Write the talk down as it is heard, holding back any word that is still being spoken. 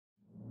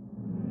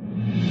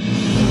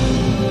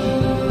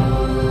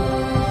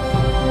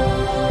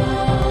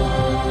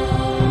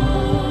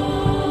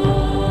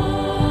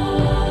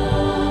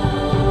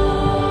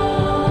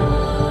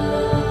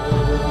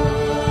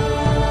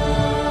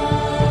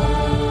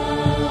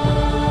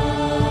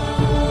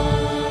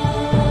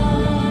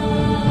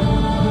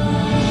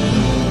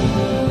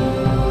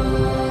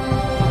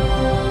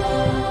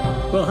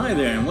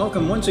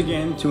Welcome once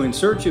again to In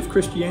Search of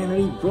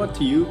Christianity, brought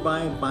to you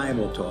by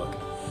Bible Talk.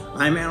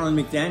 I'm Alan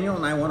McDaniel,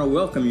 and I want to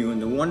welcome you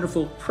in the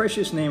wonderful,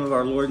 precious name of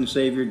our Lord and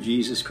Savior,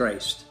 Jesus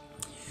Christ.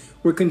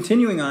 We're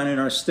continuing on in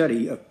our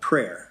study of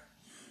prayer,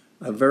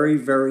 a very,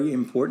 very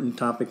important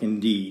topic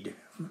indeed,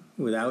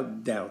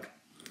 without doubt.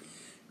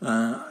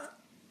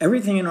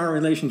 Everything in our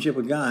relationship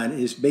with God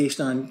is based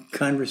on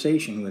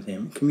conversation with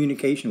Him,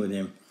 communication with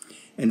Him.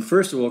 And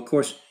first of all, of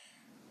course,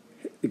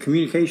 the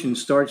communication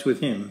starts with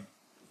Him.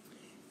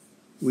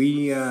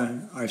 We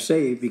are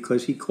saved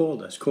because He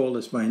called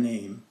us by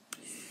name.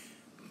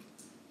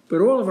 But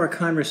all of our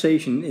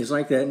conversation is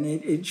like that, and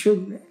it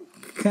should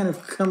kind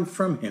of come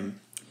from Him.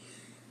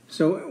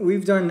 So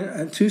we've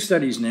done 2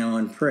 studies now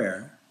on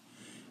prayer,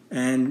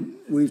 and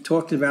we've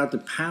talked about the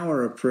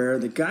power of prayer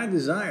that God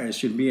desires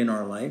should be in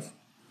our life,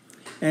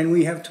 and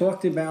we have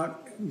talked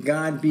about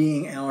God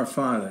being our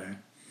Father.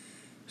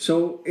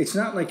 So it's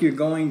not like you're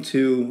going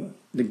to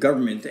the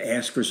government to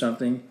ask for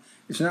something.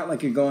 It's not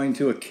like you're going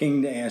to a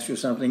king to ask for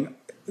something,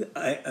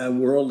 a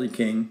worldly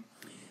king,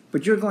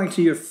 but you're going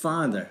to your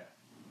Father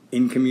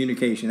in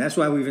communication. That's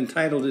why we've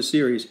entitled this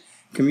series,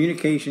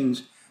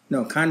 Conversations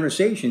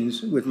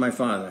with My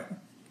Father.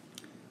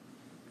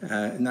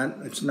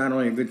 It's not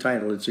only a good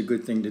title, it's a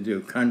good thing to do,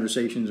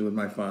 Conversations with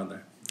My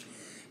Father.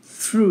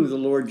 Through the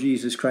Lord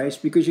Jesus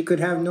Christ, because you could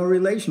have no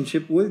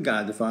relationship with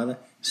God the Father,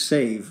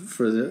 save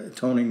for the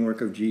atoning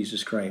work of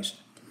Jesus Christ.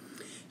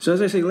 So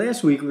as I say,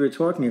 last week we were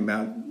talking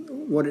about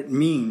what it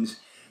means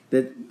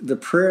that the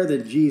prayer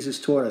that Jesus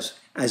taught us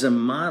as a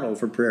model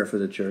for prayer for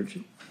the church,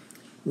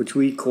 which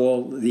we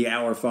call the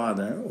Our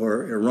Father,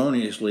 or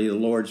erroneously the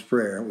Lord's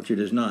Prayer, which it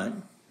is not.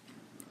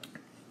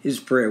 His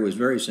prayer was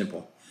very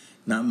simple.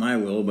 Not my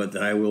will, but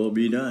thy will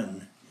be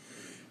done.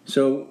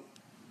 So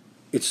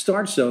it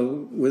starts,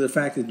 though, with the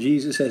fact that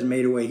Jesus has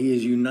made a way. He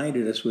has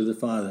united us with the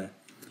Father.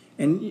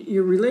 And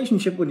your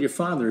relationship with your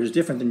Father is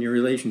different than your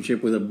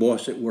relationship with a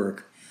boss at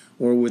work,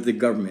 or with the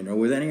government, or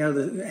with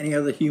any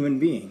other human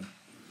being.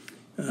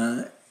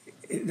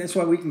 That's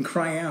why we can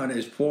cry out,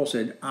 as Paul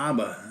said,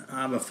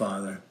 Abba,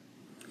 Father.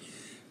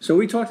 So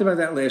we talked about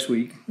that last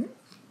week,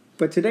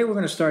 but today we're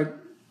going to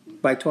start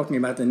by talking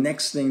about the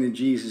next thing that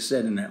Jesus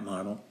said in that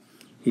model.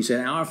 He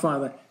said, Our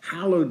Father,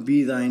 hallowed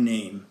be thy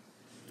name,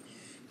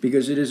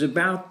 because it is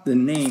about the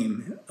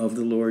name of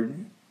the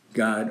Lord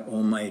God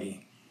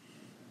Almighty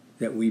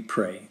that we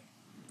pray.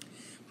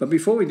 But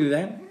before we do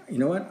that, you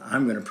know what?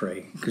 I'm going to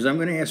pray, because I'm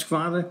going to ask,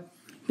 Father,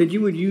 that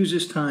you would use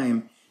this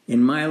time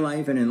in my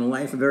life and in the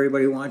life of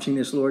everybody watching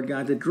this, Lord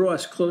God, to draw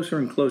us closer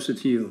and closer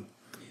to you,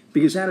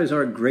 because that is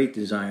our great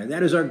desire.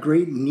 That is our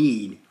great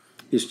need,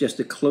 is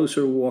just a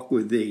closer walk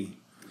with thee,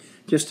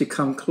 just to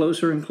come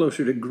closer and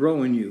closer, to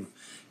grow in you,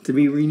 to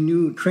be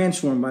renewed,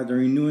 transformed by the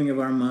renewing of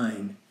our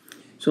mind.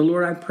 So,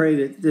 Lord, I pray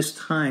that this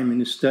time in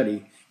the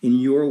study in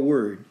your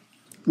word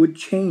would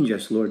change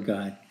us, Lord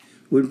God,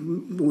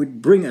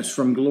 would bring us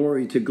from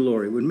glory to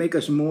glory, would make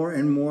us more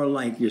and more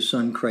like your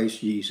Son, Christ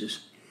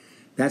Jesus.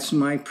 That's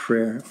my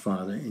prayer,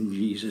 Father, in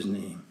Jesus'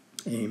 name.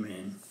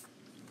 Amen.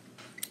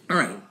 All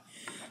right.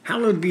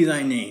 Hallowed be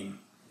thy name.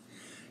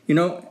 You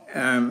know,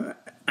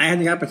 I had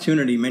the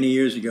opportunity many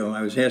years ago.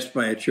 I was asked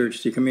by a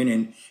church to come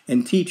in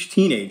and teach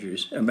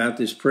teenagers about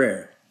this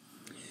prayer.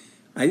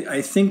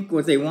 I think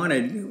what they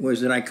wanted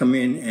was that I come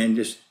in and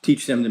just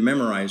teach them to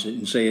memorize it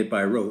and say it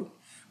by rote,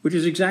 which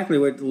is exactly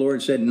what the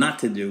Lord said not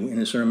to do in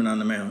the Sermon on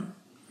the Mount.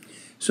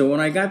 So when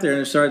I got there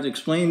and I started to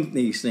explain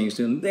these things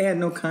to them, they had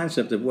no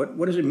concept of what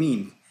does it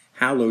mean,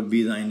 hallowed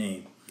be thy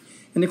name.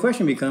 And the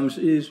question becomes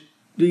do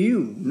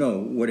you know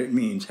what it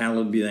means,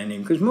 hallowed be thy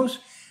name? Because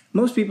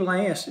most people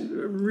I ask,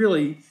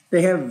 really,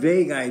 they have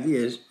vague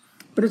ideas,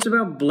 but it's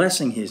about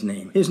blessing his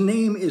name. His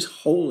name is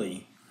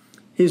holy.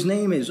 His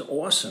name is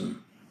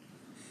awesome.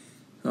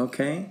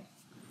 Okay?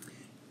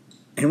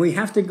 And we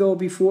have to go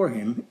before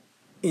him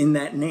in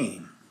that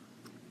name.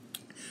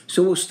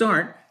 So we'll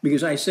start,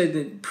 because I said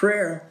that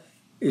prayer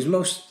is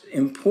most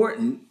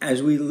important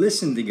as we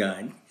listen to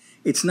God.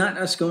 It's not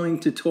us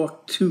going to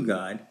talk to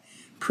God.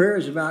 Prayer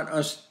is about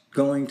us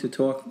going to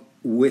talk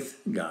with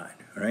God,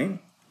 all right?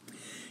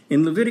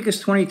 In Leviticus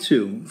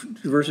 22,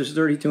 verses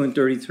 32 and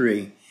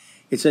 33,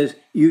 it says,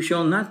 You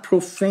shall not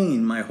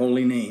profane my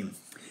holy name,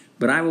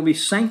 but I will be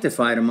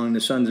sanctified among the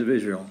sons of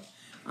Israel.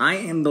 I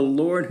am the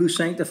Lord who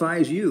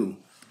sanctifies you,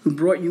 who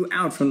brought you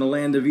out from the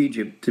land of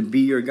Egypt to be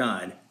your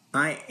God.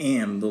 I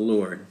am the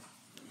Lord.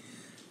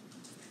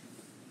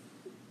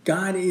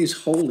 God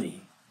is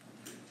holy.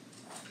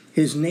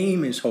 His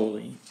name is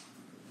holy.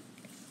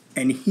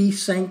 And he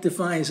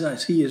sanctifies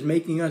us. He is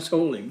making us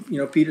holy. You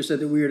know, Peter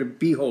said that we are to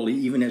be holy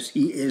even as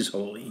he is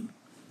holy.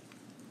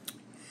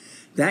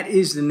 That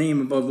is the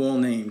name above all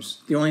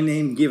names. The only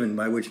name given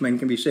by which men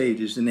can be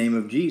saved is the name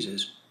of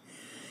Jesus.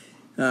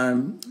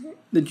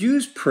 The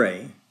Jews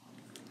pray.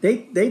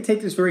 They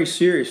take this very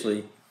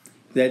seriously,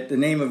 that the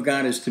name of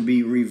God is to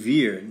be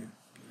revered.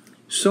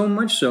 So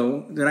much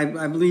so that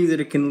I believe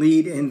that it can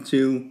lead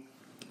into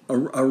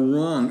a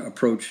wrong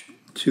approach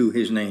to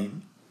his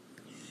name.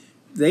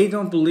 They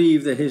don't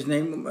believe that his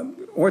name,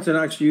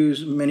 Orthodox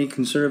Jews, many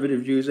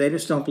conservative Jews, they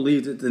just don't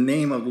believe that the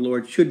name of the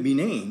Lord should be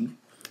named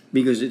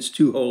because it's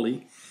too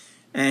holy.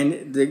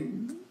 And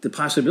the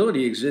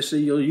possibility exists that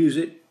you'll use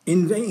it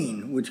in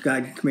vain, which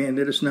God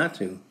commanded us not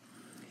to.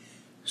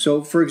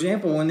 So, for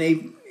example, when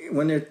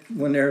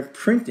they're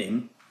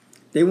printing,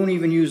 they won't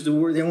even use the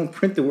word. They won't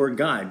print the word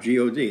God,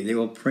 G-O-D. They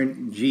will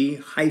print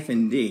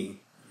G-D,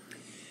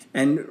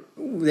 and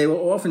they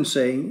will often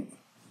say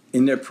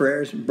in their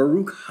prayers,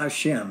 Baruch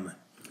Hashem,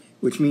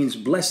 which means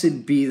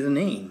blessed be the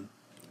name.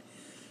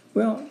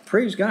 Well,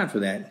 praise God for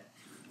that.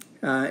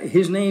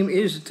 His name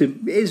is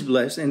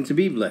blessed and to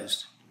be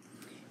blessed.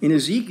 In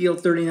Ezekiel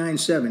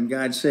 39:7,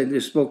 God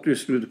spoke to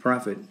us through the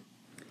prophet.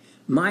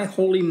 My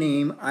holy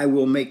name I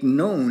will make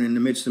known in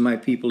the midst of my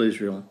people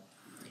Israel,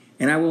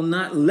 and I will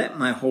not let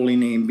my holy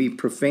name be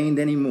profaned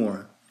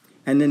anymore,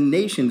 and the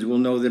nations will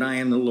know that I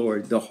am the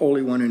Lord, the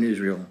Holy One in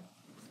Israel.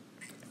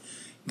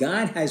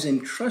 God has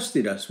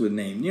entrusted us with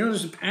name. You know,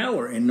 there's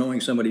power in knowing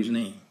somebody's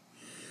name.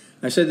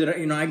 I said that,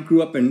 I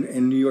grew up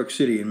in New York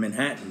City, in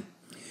Manhattan,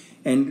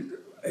 and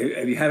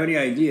if you have any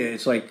idea,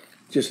 it's like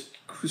just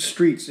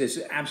streets, it's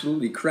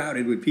absolutely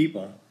crowded with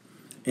people.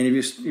 And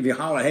if you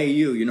holler, hey,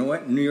 you know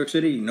what? In New York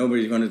City,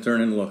 nobody's going to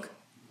turn and look.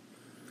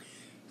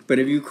 But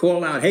if you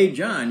call out, hey,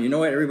 John, you know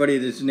what? Everybody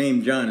that's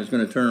named John is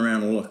going to turn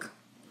around and look.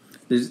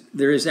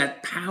 There is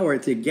that power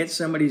to get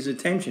somebody's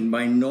attention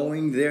by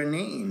knowing their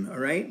name, all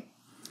right?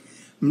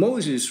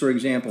 Moses, for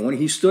example, when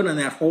he stood on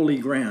that holy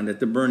ground at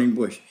the burning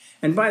bush,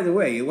 and by the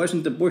way, it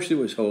wasn't the bush that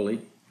was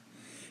holy,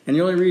 and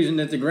the only reason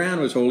that the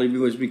ground was holy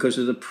was because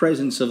of the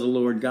presence of the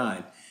Lord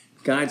God.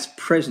 God's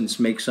presence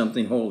makes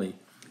something holy.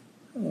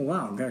 Oh,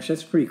 wow, gosh,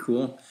 that's pretty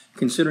cool,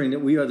 considering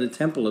that we are the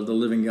temple of the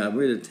living God.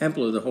 We're the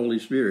temple of the Holy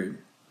Spirit.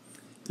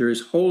 There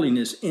is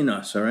holiness in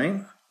us, all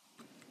right?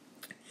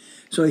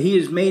 So he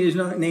has made his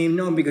name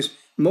known because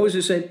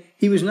Moses said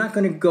he was not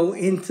going to go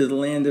into the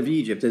land of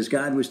Egypt, as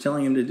God was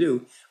telling him to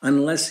do,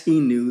 unless he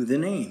knew the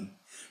name.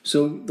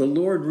 So the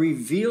Lord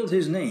revealed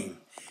his name,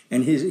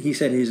 and he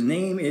said his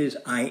name is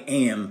I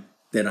am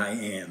that I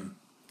am.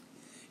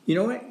 You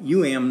know what?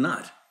 You am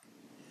not.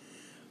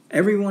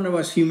 Every one of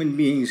us human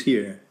beings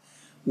here,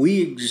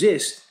 we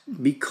exist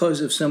because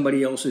of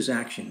somebody else's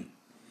action,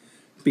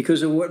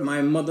 because of what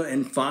my mother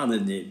and father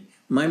did.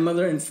 My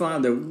mother and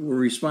father were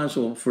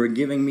responsible for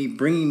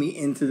bringing me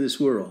into this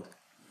world.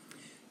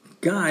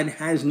 God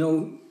has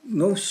no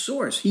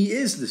source. He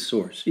is the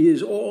source. He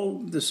is all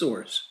the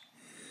source.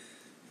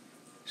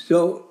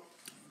 So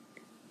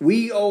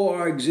we owe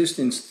our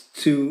existence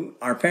to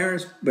our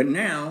parents, but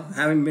now,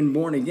 having been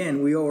born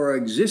again, we owe our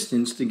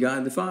existence to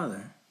God the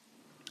Father.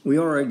 We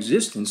owe our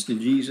existence to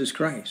Jesus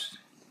Christ.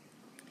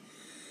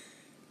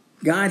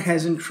 God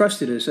has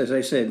entrusted us, as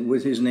I said,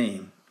 with his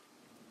name.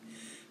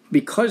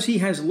 Because he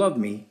has loved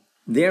me,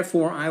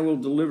 therefore I will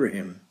deliver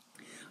him.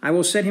 I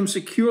will set him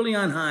securely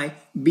on high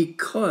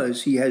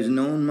because he has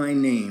known my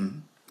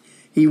name.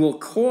 He will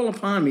call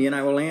upon me and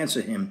I will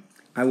answer him.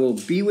 I will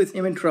be with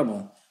him in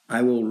trouble.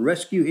 I will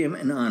rescue him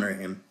and honor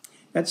him.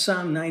 That's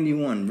Psalm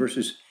 91,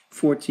 verses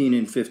 14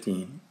 and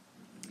 15.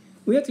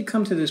 We have to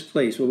come to this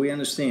place where we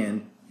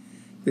understand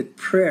that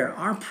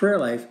our prayer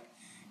life,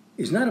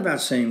 is not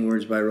about saying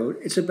words by rote.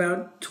 It's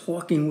about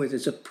talking with.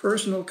 It's a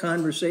personal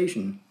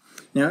conversation.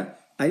 Now,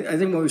 I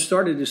think when we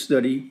started this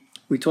study,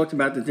 we talked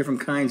about the different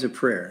kinds of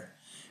prayer.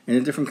 And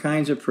the different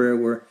kinds of prayer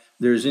where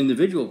there's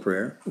individual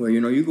prayer, where,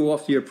 you go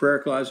off to your prayer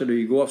closet or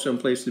you go off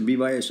someplace to be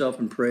by yourself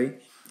and pray.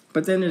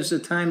 But then there's the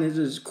time that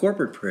there's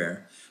corporate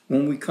prayer,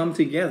 when we come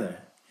together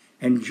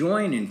and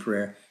join in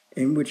prayer,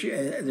 in which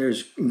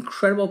there's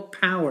incredible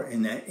power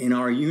in that, in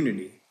our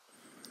unity.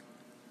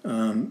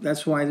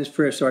 That's why this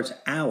prayer starts,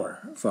 Our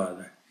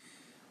Father.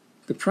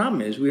 The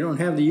problem is we don't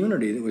have the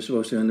unity that we're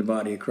supposed to in the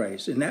body of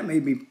Christ, and that may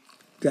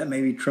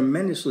be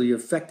tremendously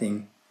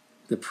affecting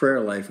the prayer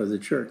life of the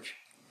church.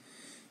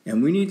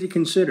 And we need to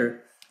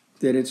consider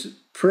that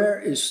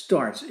prayer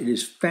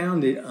is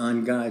founded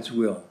on God's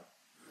will.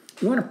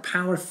 You want a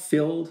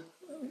power-filled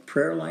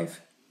prayer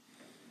life?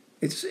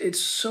 It's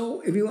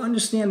so, if you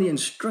understand the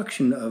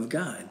instruction of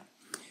God,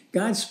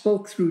 God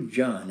spoke through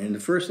John in the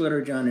first letter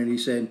of John, and he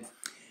said,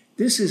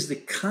 this is the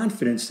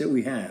confidence that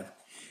we have,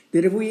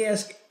 that if we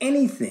ask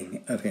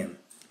anything of him,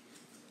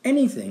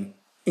 anything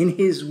in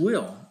his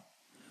will,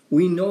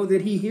 we know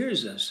that he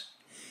hears us.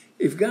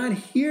 If God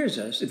hears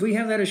us, if we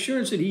have that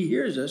assurance that he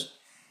hears us,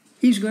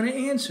 he's going to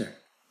answer.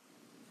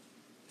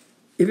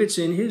 If it's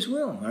in his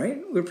will, all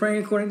right? We're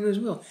praying according to his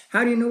will.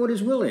 How do you know what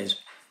his will is?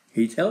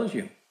 He tells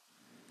you.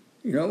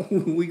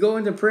 We go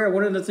into prayer.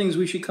 One of the things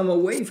we should come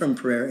away from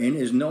prayer in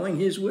is knowing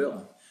his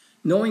will,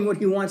 knowing what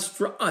he wants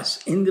for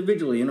us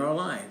individually in our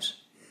lives.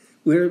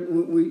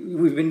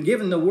 We've been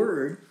given the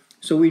word,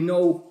 so we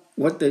know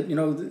what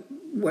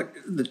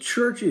the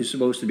church is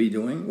supposed to be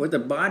doing, what the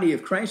body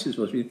of Christ is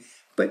supposed to be doing.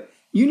 But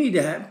you need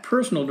to have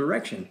personal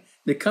direction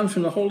that comes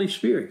from the Holy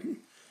Spirit,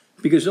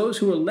 because those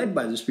who are led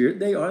by the Spirit,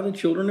 they are the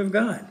children of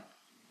God.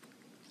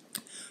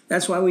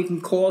 That's why we can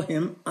call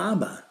him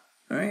Abba,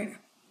 all right?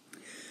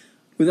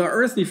 With our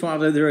earthly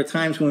father, there are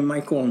times when we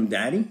might call him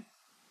Daddy.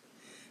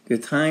 There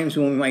are times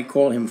when we might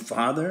call him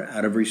Father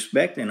out of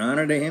respect and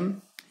honor to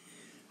him,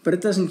 but it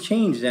doesn't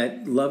change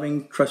that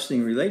loving,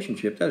 trusting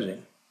relationship, does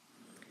it?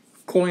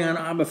 Calling on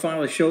Abba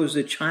Father shows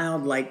the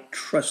childlike,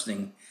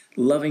 trusting,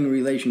 loving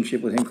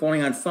relationship with him.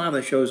 Calling on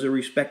Father shows the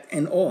respect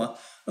and awe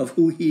of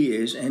who he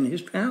is and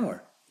his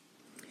power.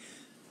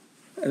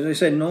 As I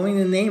said, knowing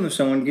the name of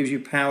someone gives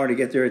you power to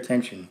get their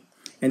attention.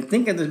 And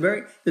think of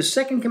the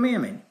second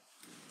commandment.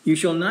 You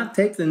shall not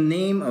take the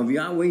name of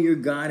Yahweh your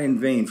God in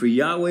vain, for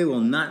Yahweh will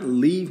not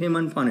leave him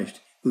unpunished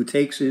who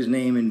takes his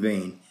name in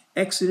vain.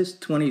 Exodus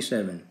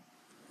 27.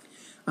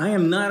 I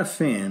am not a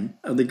fan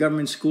of the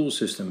government school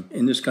system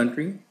in this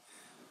country,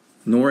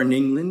 nor in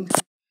England,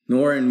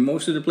 nor in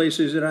most of the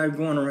places that I've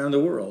gone around the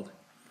world.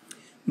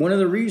 One of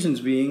the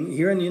reasons being,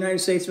 here in the United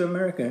States of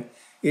America,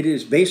 it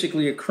is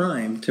basically a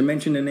crime to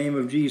mention the name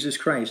of Jesus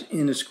Christ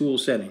in a school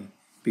setting,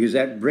 because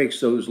that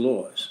breaks those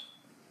laws.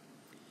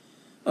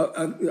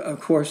 Of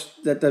course,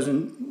 that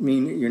doesn't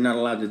mean you're not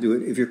allowed to do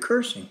it if you're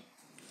cursing.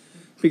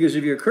 Because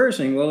if you're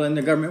cursing, well, then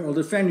the government will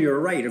defend your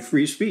right of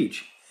free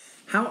speech.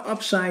 How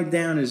upside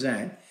down is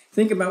that?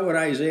 Think about what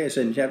Isaiah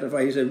said in chapter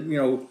 5. He said,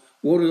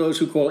 woe to those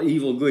who call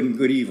evil good and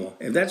good evil.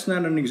 If that's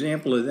not an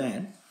example of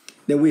that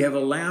we have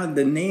allowed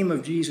the name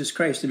of Jesus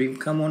Christ to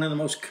become one of the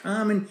most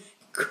common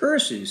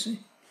curses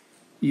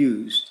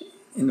used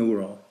in the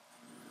world.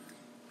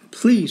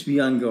 Please be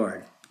on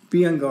guard.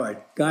 Be on guard.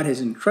 God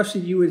has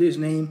entrusted you with his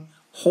name.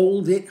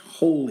 Hold it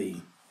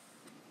holy.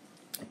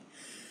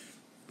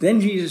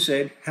 Then Jesus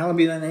said, hallowed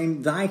be thy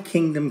name, thy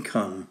kingdom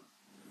come.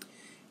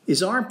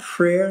 Is our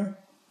prayer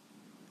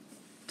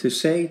to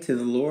say to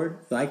the Lord,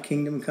 thy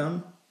kingdom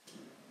come?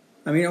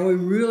 I mean, are we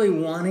really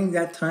wanting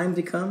that time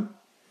to come?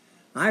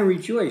 I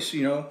rejoice,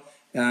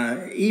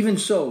 even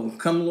so,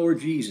 come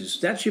Lord Jesus.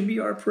 That should be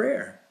our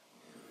prayer.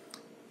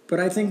 But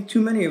I think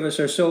too many of us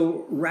are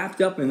so wrapped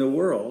up in the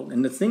world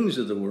and the things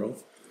of the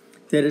world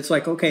that it's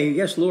like, okay,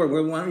 yes, Lord,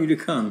 we want you to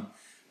come.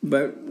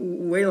 But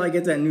wait till I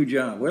get that new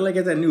job. Wait till I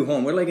get that new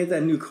home. Wait till I get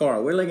that new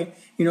car. Wait till I get,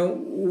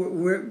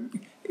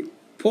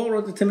 Paul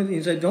wrote to Timothy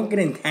and said, don't get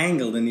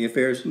entangled in the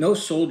affairs. No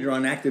soldier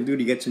on active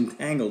duty gets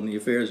entangled in the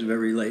affairs of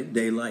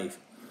everyday life.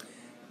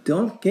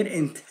 Don't get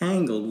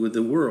entangled with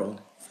the world.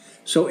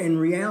 So in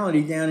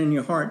reality, down in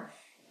your heart,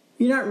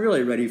 you're not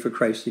really ready for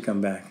Christ to come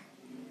back,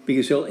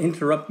 because he'll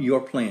interrupt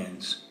your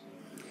plans.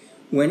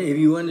 If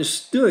you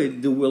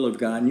understood the will of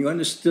God, and you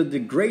understood the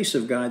grace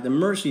of God, the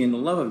mercy and the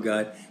love of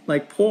God,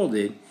 like Paul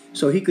did,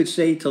 so he could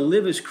say to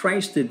live is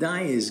Christ, to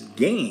die is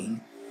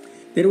gain,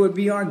 that it would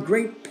be our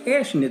great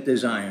passionate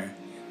desire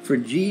for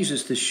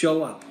Jesus to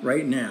show up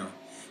right now,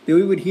 that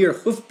we would hear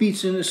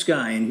hoofbeats in the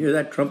sky and hear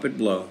that trumpet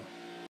blow.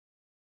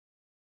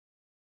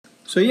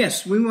 So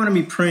yes, we want to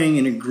be praying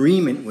in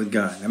agreement with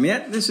God. I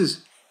mean, this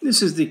is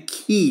the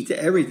key to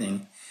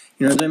everything.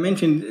 As I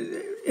mentioned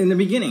in the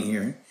beginning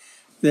here,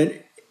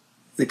 that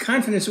the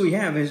confidence we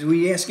have is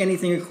we ask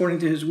anything according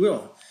to his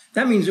will.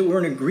 That means that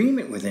we're in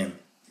agreement with him.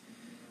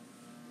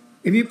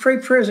 If you pray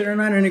prayers that are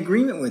not in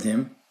agreement with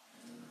him,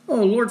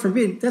 oh, Lord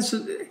forbid, that's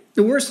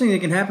the worst thing that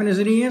can happen is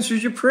that he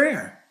answers your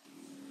prayer.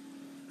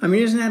 I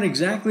mean, isn't that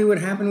exactly what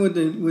happened with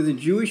the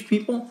Jewish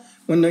people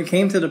when they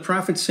came to the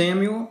prophet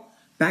Samuel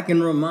back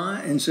in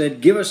Ramah and said,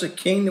 give us a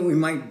king that we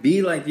might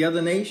be like the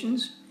other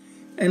nations?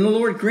 And the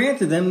Lord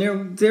granted them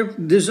their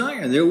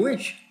desire, their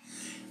wish.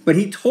 But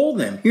he told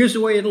them, here's the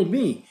way it'll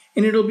be.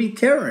 And it'll be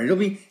terror.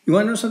 You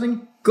want to know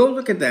something? Go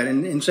look at that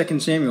in 2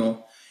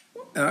 Samuel,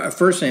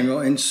 1 Samuel,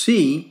 and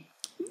see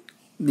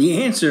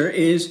the answer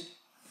is,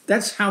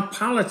 that's how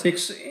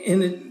politics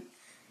it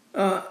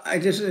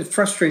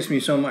frustrates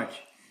me so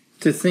much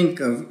to think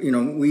of,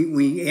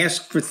 we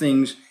ask for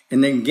things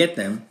and then get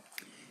them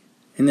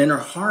and then are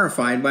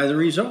horrified by the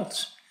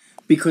results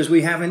because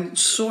we haven't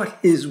sought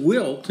his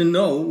will to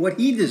know what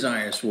he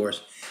desires for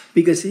us.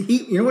 Because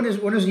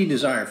what does he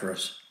desire for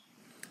us?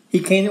 He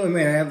came that we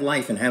may have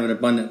life and have it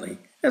abundantly.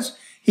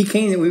 He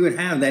came that we would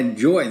have that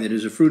joy that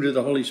is a fruit of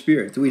the Holy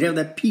Spirit, that we'd have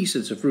that peace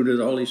that's a fruit of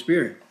the Holy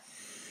Spirit.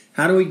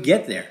 How do we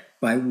get there?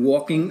 By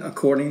walking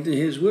according to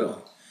his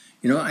will.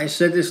 I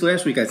said this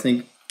last week, I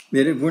think,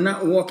 that if we're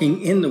not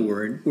walking in the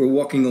Word, we're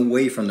walking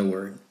away from the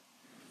Word.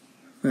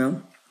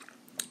 Well,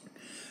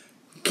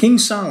 King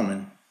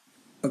Solomon,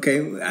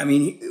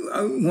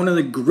 one of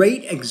the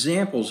great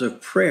examples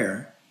of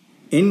prayer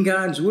in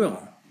God's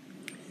will.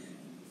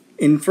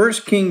 In 1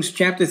 Kings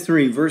chapter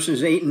 3,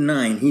 verses 8 and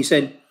 9, he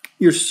said,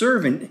 your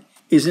servant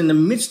is in the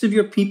midst of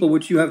your people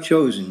which you have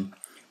chosen,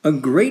 a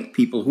great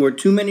people who are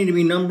too many to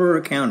be numbered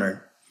or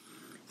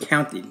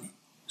counted.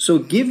 So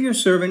give your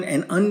servant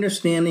an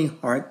understanding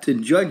heart to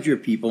judge your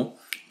people,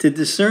 to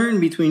discern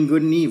between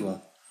good and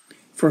evil.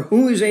 For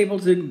who is able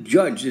to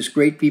judge this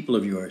great people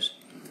of yours?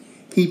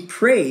 He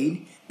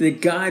prayed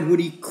that God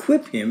would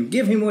equip him,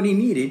 give him what he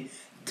needed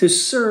to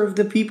serve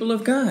the people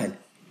of God.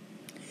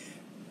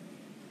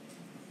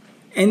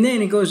 And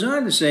then it goes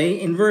on to say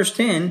in verse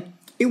 10,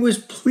 it was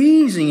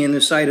pleasing in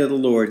the sight of the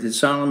Lord that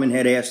Solomon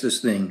had asked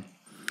this thing.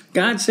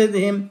 God said to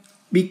him,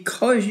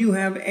 because you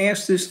have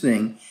asked this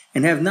thing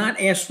and have not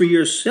asked for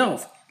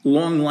yourself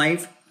long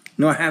life,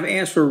 nor have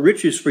asked for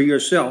riches for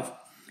yourself,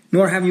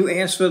 nor have you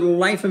asked for the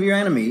life of your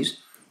enemies,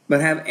 but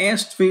have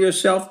asked for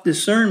yourself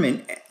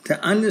discernment to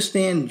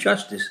understand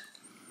justice.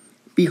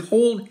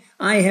 Behold,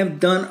 I have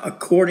done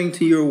according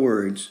to your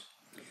words.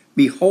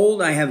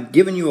 Behold, I have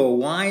given you a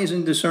wise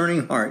and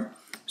discerning heart,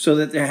 so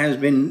that there has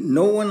been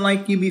no one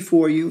like you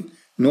before you,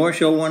 nor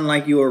shall one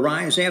like you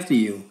arise after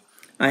you.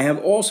 I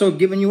have also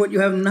given you what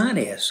you have not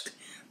asked,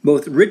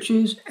 both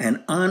riches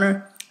and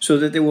honor, so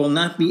that there will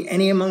not be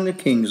any among the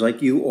kings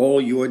like you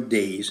all your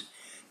days.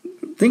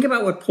 Think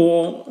about what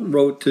Paul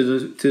wrote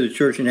to the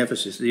church in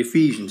Ephesus, the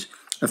Ephesians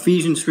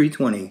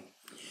 3:20.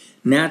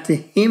 Now to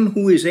him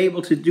who is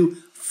able to do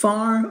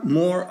far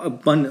more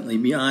abundantly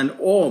beyond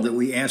all that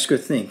we ask or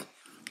think,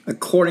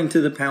 according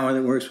to the power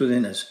that works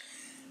within us.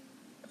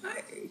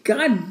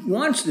 God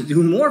wants to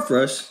do more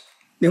for us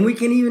than we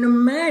can even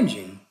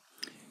imagine.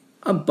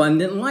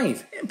 Abundant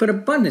life. But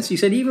abundance, he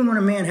said, even when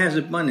a man has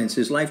abundance,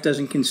 his life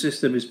doesn't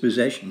consist of his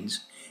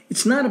possessions.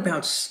 It's not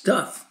about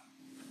stuff.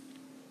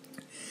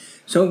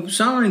 So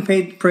Solomon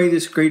prayed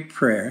this great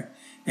prayer,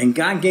 and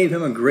God gave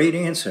him a great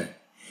answer.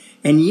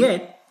 And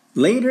yet,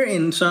 later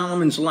in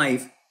Solomon's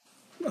life,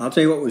 I'll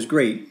tell you what was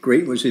great.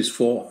 Great was his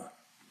fall.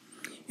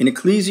 In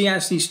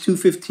Ecclesiastes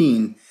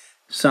 2:15,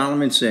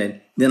 Solomon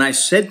said, Then I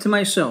said to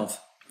myself,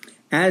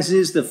 as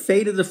is the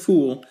fate of the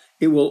fool,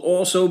 it will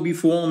also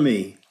befall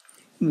me.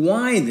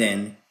 Why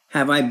then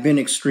have I been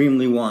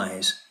extremely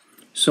wise?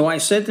 So I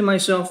said to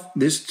myself,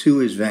 this too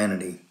is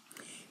vanity.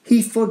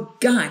 He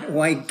forgot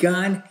why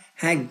God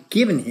had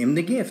given him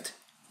the gift.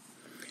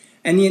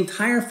 And the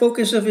entire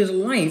focus of his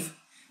life,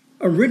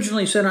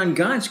 originally set on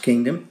God's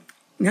kingdom,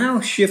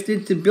 now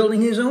shifted to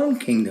building his own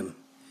kingdom.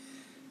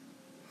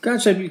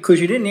 God said,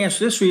 because you didn't ask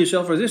this for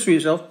yourself or this for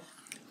yourself,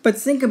 but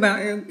think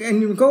about it,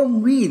 and go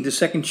read the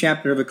second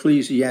chapter of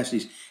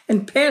Ecclesiastes.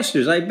 And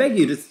pastors, I beg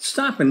you to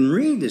stop and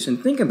read this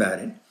and think about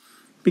it,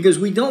 because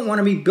we don't want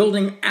to be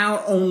building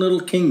our own little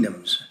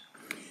kingdoms.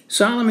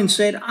 Solomon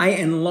said, I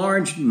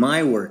enlarged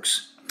my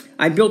works.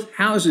 I built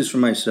houses for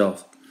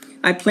myself.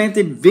 I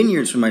planted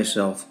vineyards for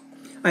myself.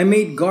 I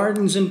made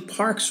gardens and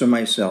parks for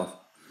myself.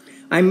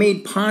 I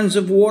made ponds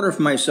of water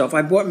for myself.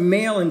 I bought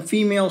male and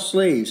female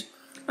slaves.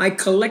 I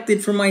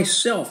collected for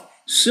myself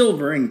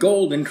silver and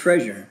gold and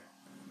treasure.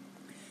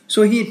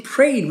 So he had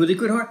prayed with a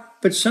good heart,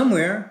 but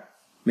somewhere,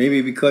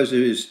 maybe because of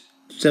his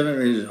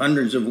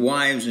hundreds of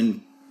wives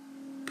and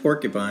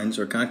porcupines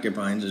or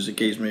concubines, as the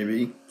case may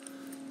be,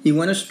 he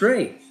went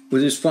astray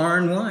with his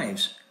foreign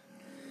wives.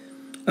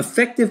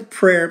 Effective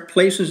prayer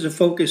places the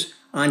focus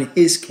on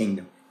his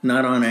kingdom,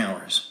 not on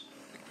ours.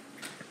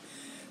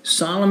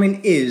 Solomon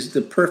is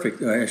the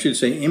perfect, or I should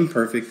say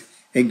imperfect,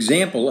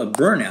 example of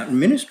burnout in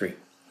ministry.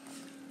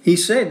 He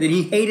said that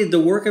he hated the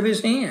work of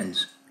his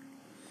hands.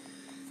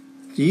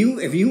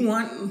 If you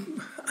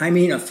want,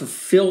 a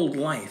fulfilled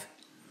life,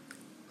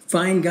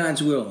 find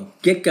God's will,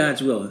 get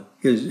God's will.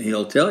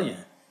 He'll tell you.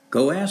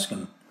 Go ask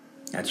him.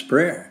 That's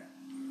prayer.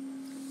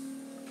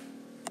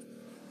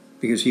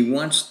 Because he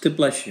wants to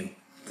bless you.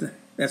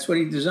 That's what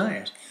he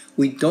desires.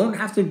 We don't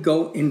have to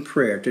go in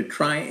prayer to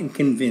try and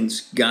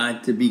convince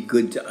God to be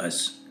good to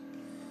us.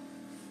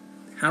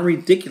 How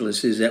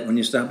ridiculous is that when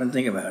you stop and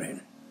think about it?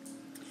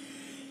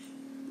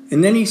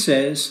 And then he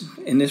says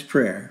in this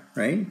prayer,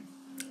 right?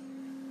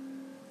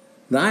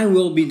 Thy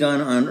will be done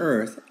on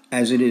earth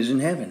as it is in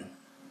heaven.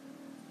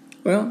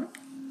 Well,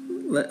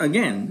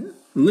 again,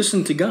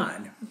 listen to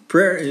God.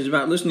 Prayer is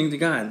about listening to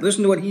God.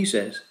 Listen to what he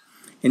says.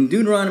 In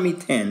Deuteronomy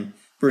 10,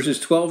 verses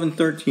 12 and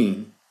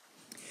 13.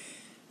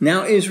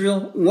 Now,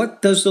 Israel,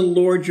 what does the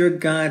Lord your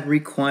God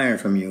require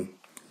from you?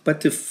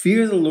 But to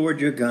fear the Lord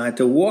your God,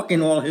 to walk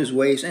in all his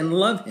ways and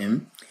love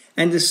him,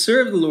 and to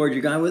serve the Lord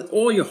your God with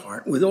all your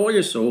heart, with all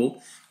your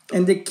soul,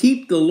 and to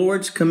keep the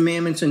Lord's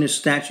commandments and his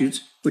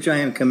statutes, which I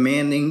am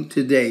commanding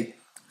today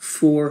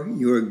for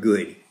your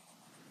good.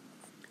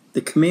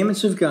 The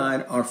commandments of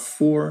God are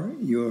for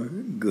your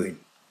good.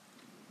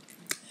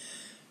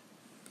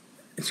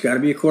 It's got to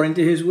be according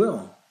to his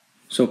will.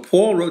 So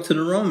Paul wrote to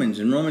the Romans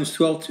in Romans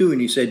 12:2,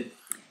 and he said,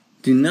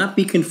 do not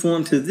be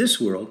conformed to this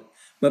world,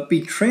 but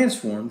be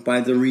transformed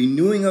by the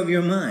renewing of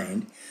your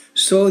mind,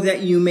 so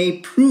that you may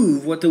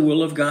prove what the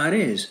will of God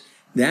is,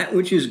 that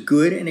which is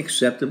good and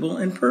acceptable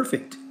and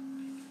perfect.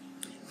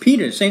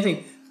 Peter, same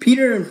thing.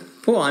 Peter and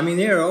Paul,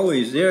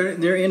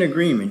 they're in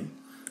agreement.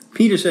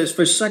 Peter says,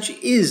 for such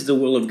is the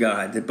will of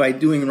God, that by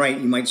doing right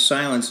you might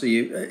silence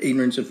the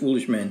ignorance of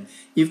foolish men.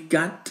 You've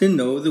got to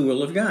know the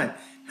will of God.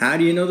 How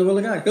do you know the will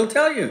of God? He'll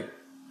tell you.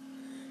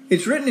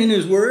 It's written in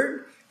his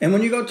word, and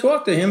when you go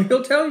talk to him,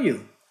 he'll tell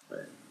you.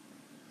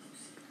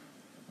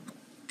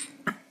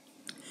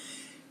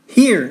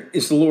 Here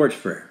is the Lord's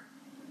Prayer.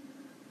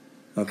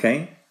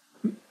 Okay?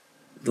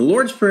 The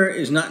Lord's Prayer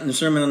is not in the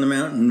Sermon on the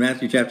Mount in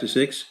Matthew chapter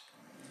 6.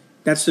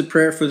 That's the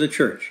prayer for the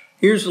church.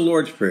 Here's the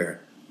Lord's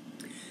Prayer.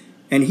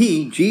 And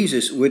he,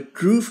 Jesus,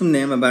 withdrew from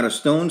them about a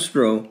stone's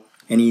throw,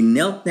 and he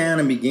knelt down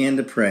and began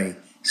to pray,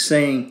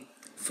 saying,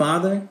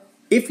 Father,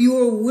 if you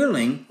are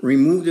willing,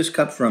 remove this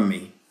cup from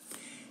me.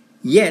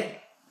 Yet,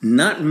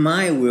 not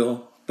my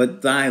will,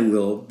 but thy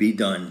will be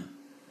done.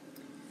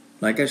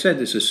 Like I said,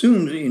 this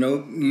assumes that you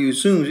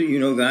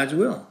know God's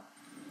will.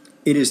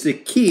 It is the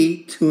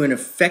key to an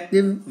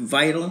effective,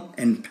 vital,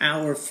 and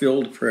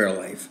power-filled prayer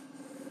life.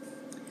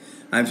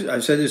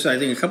 I've said this, I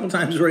think, a couple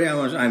times already.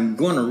 I'm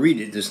going to read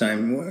it this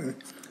time. 1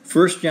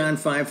 John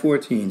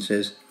 5:14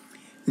 says,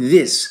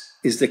 "This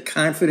is the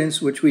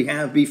confidence which we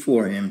have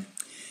before him,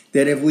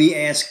 that if we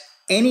ask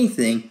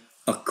anything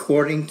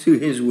according to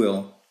his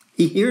will,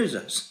 he hears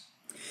us.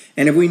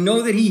 And if we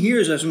know that he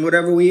hears us in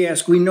whatever we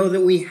ask, we know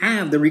that we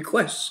have the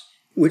requests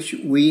which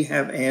we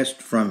have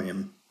asked from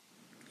him."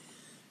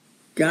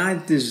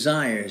 God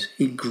desires,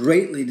 he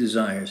greatly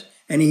desires,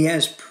 and he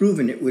has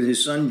proven it with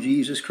his son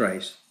Jesus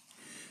Christ,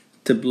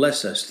 to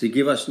bless us, to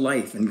give us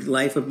life and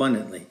life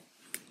abundantly.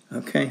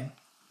 Okay?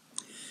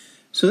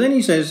 So then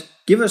he says,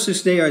 "Give us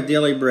this day our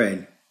daily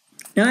bread."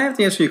 Now I have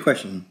to ask you a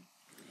question.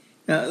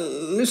 Now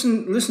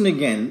listen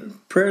again.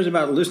 Prayer is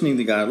about listening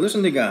to God.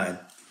 Listen to God.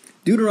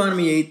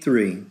 Deuteronomy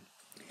 8:3.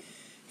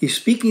 He's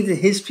speaking to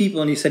his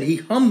people and he said, "He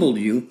humbled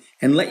you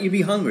and let you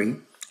be hungry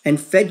and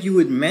fed you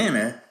with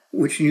manna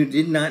which you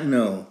did not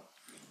know,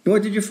 nor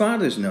did your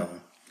fathers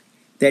know,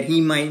 that he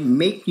might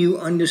make you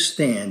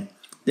understand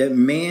that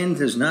man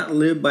does not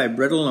live by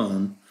bread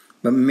alone,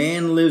 but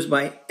man lives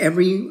by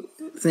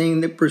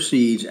everything that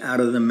proceeds out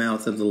of the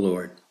mouth of the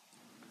Lord."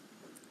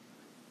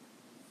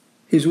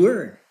 His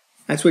word.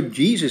 That's what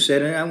Jesus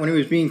said when he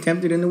was being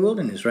tempted in the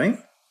wilderness, right?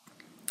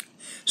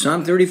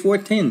 Psalm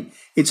 34:10.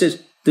 It says,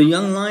 "The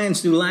young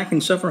lions do lack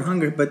and suffer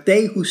hunger, but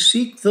they who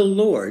seek the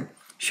Lord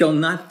shall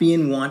not be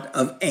in want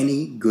of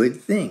any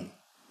good thing."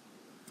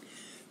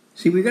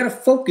 See, we've got to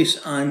focus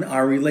on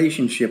our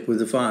relationship with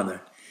the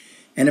Father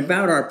and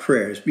about our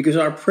prayers, because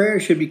our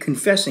prayers should be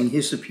confessing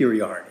his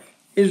superiority,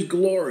 his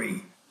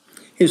glory,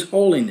 his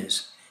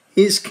holiness,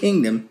 his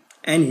kingdom,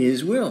 and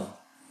his will.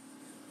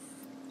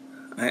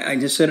 I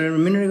just said it a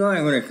minute ago.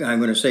 I'm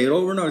going to say it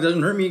over and over. It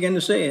doesn't hurt me again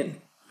to say it.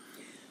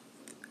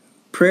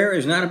 Prayer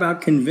is not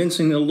about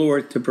convincing the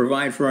Lord to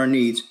provide for our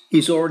needs.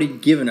 He's already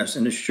given us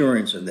an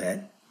assurance of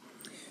that.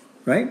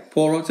 Right?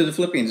 Paul wrote to the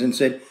Philippians and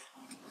said,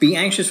 "Be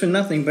anxious for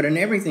nothing, but in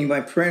everything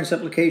by prayer and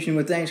supplication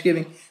with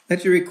thanksgiving,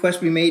 let your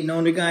request be made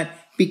known to God,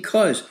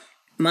 because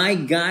my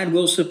God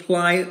will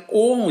supply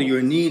all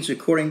your needs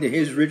according to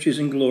his riches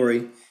and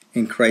glory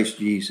in Christ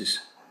Jesus."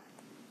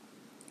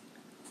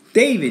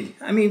 David,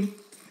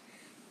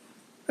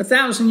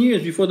 1,000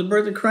 years before the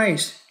birth of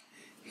Christ,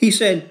 he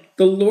said,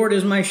 "The Lord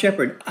is my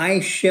shepherd,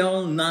 I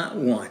shall not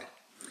want."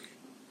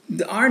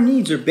 Our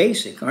needs are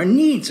basic. Our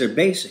needs are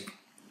basic.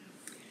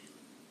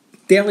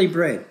 Daily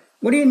bread.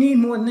 What do you need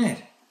more than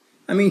that?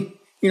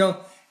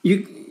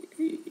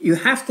 You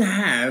have to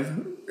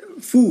have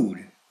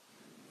food.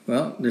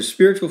 Well, there's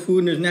spiritual food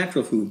and there's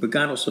natural food, but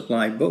God will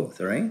supply both,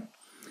 all right?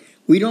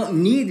 We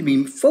don't need to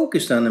be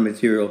focused on the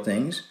material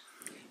things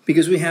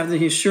because we have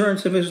the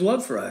assurance of his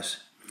love for us.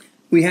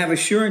 We have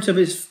assurance of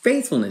his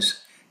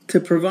faithfulness to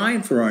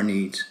provide for our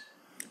needs.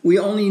 We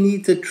only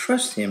need to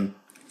trust him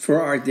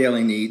for our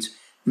daily needs,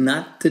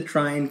 not to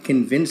try and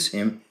convince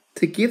him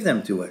to give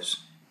them to us.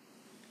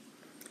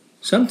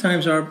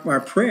 Sometimes our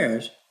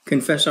prayers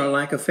confess our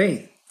lack of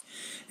faith.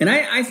 And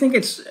I think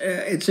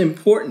it's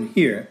important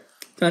here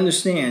to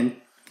understand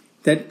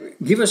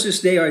that give us this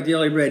day our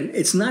daily bread.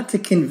 It's not to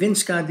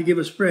convince God to give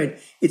us bread.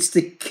 It's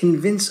to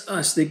convince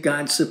us that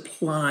God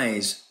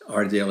supplies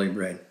our daily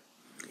bread,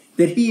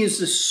 that he is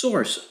the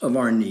source of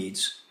our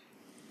needs.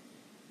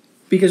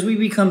 Because we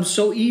become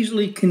so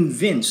easily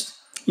convinced,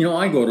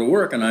 I go to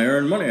work and I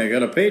earn money, I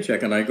got a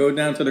paycheck, and I go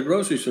down to the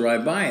grocery store, I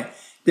buy it,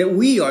 that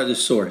we are the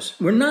source.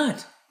 We're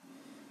not.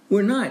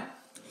 We're not.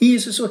 He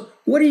is the source.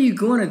 What are you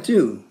going to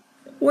do?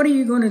 What are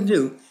you going to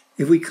do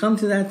if we come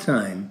to that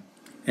time,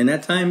 and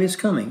that time is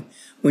coming,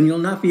 when you'll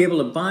not be able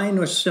to buy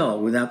nor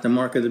sell without the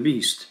mark of the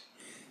beast?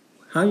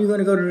 How are you going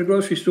to go to the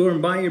grocery store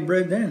and buy your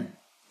bread then?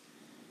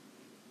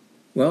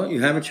 Well,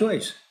 you have a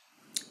choice.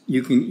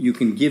 You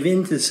can give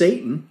in to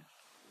Satan,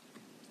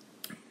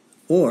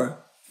 or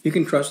you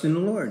can trust in the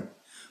Lord,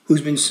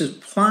 who's been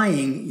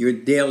supplying your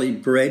daily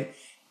bread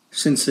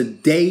since the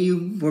day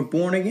you were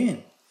born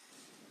again.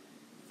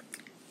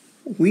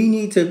 We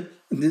need to,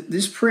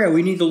 this prayer,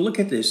 we need to look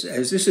at this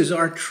as this is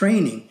our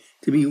training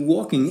to be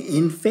walking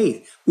in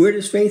faith. Where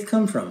does faith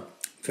come from?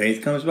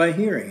 Faith comes by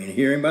hearing, and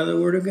hearing by the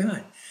word of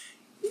God.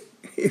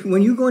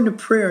 When you go into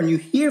prayer and you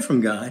hear from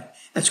God,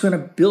 that's going to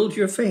build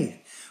your faith.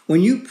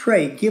 When you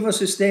pray, "Give us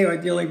this day our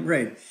daily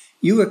bread,"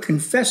 you are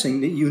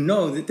confessing that you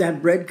know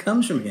that bread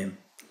comes from him.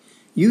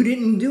 You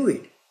didn't do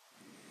it.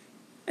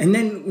 And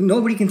then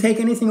nobody can take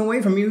anything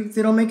away from you.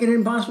 They don't make it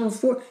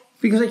impossible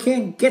because I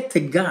can't get to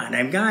God.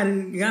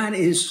 God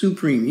is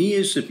supreme. He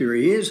is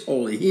superior. He is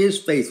holy. He is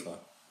faithful.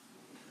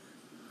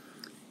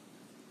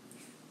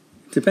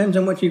 It depends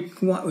on what you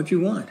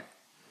want.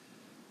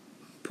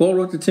 Paul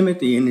wrote to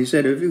Timothy and he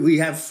said, "If we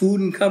have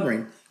food and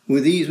covering,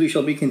 with these we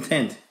shall be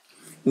content."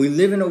 We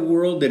live in a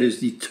world that is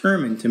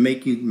determined to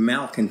make you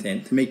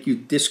malcontent, to make you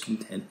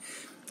discontent.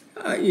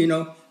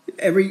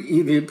 If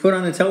you put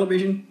on the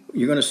television,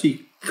 you're going to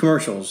see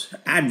commercials,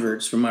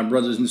 adverts from my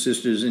brothers and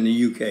sisters in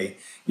the UK.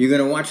 You're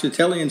going to watch the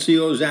telly and see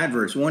those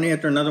adverts, one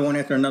after another, one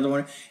after another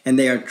one, and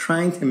they are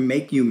trying to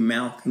make you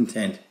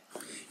malcontent.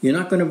 You're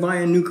not going to buy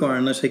a new car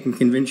unless they can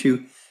convince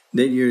you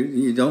that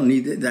you don't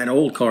need that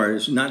old car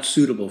is not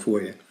suitable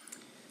for you.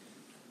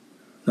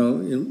 So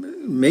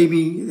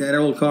maybe that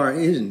old car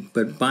isn't,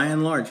 but by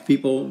and large,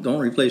 people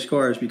don't replace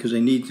cars because they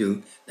need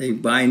to. They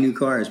buy new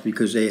cars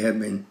because they have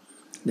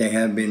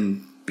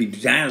been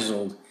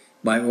bedazzled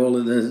by all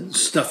of the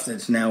stuff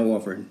that's now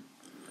offered.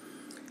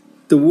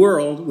 The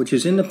world, which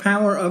is in the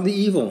power of the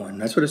evil one,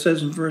 that's what it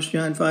says in 1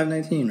 John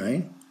 5:19,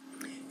 right?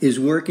 Is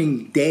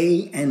working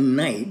day and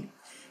night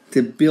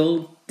to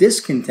build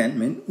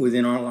discontentment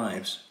within our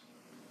lives.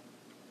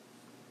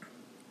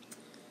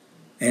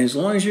 And as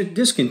long as you're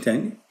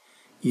discontent,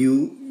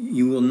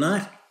 you will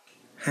not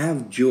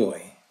have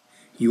joy.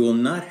 You will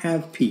not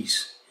have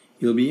peace.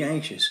 You'll be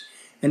anxious.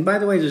 And by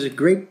the way, there's a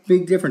great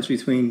big difference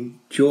between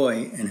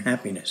joy and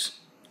happiness.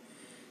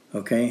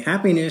 Okay?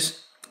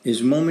 Happiness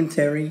is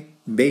momentary,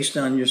 based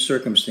on your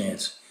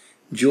circumstance.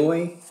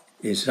 Joy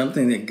is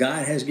something that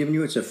God has given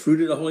you. It's a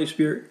fruit of the Holy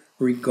Spirit,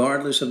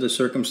 regardless of the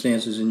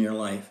circumstances in your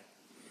life.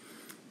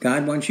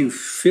 God wants you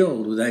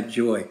filled with that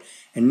joy.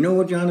 And you know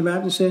what John the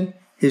Baptist said?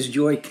 His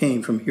joy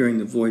came from hearing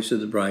the voice of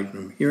the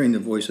bridegroom, hearing the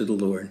voice of the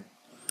Lord.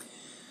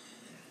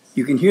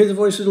 You can hear the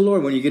voice of the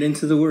Lord when you get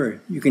into the Word.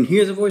 You can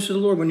hear the voice of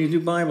the Lord when you do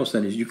Bible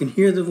studies. You can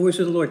hear the voice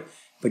of the Lord,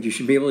 but you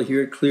should be able to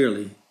hear it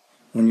clearly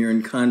when you're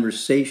in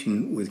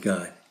conversation with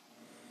God,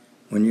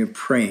 when you're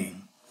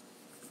praying.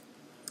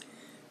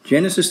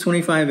 Genesis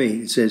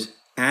 25:8, it says,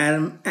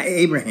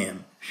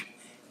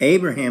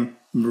 Abraham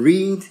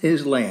breathed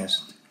his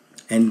last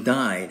and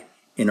died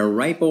in a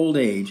ripe old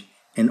age,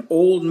 an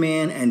old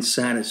man and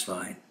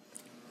satisfied.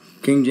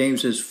 King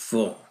James says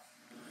full.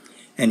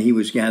 And he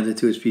was gathered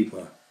to his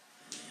people.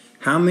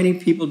 How many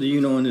people do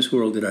you know in this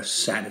world that are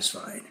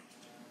satisfied?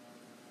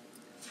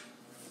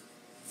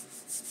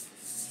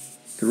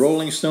 The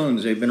Rolling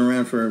Stones, they've been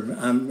around for,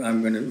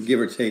 I'm going to give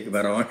or take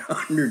about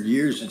 100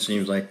 years, it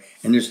seems like,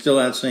 and they're still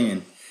out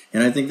singing.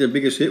 And I think their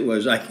biggest hit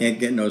was, I Can't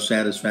Get No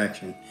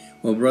Satisfaction.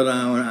 Well, brother,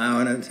 I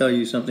want to tell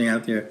you something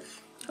out there.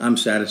 I'm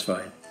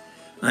satisfied.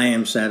 I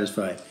am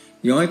satisfied.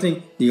 The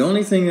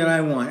only thing that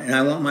I want, and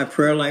I want my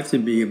prayer life to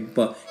be,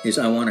 is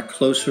I want a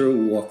closer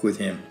walk with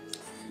Him.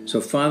 So,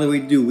 Father,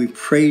 we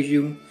praise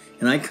you,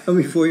 and I come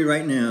before you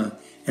right now,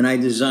 and I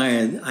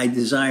desire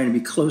to be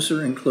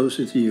closer and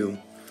closer to you,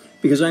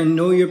 because I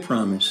know your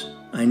promise.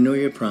 I know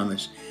your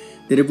promise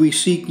that if we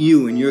seek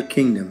you and your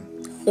kingdom,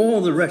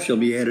 all the rest shall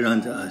be added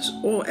unto us.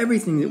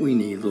 Everything that we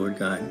need, Lord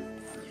God.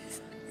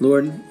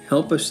 Lord,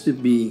 help us to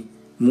be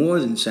more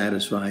than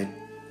satisfied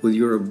with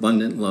your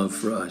abundant love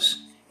for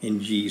us.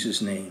 In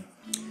Jesus' name.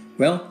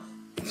 Well,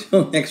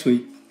 until next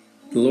week,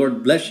 the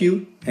Lord bless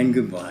you and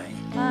goodbye.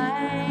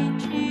 My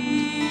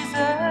Jesus,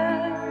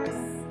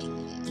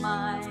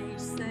 my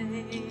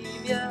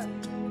Savior,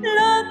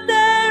 Lord,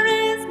 there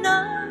is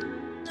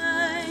none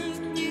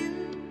like you.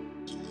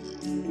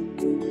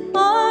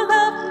 All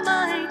of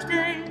my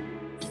days,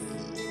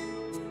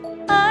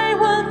 I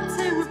want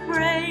to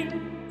praise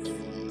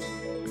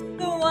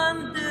the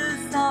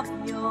wonders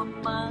of your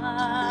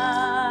mind.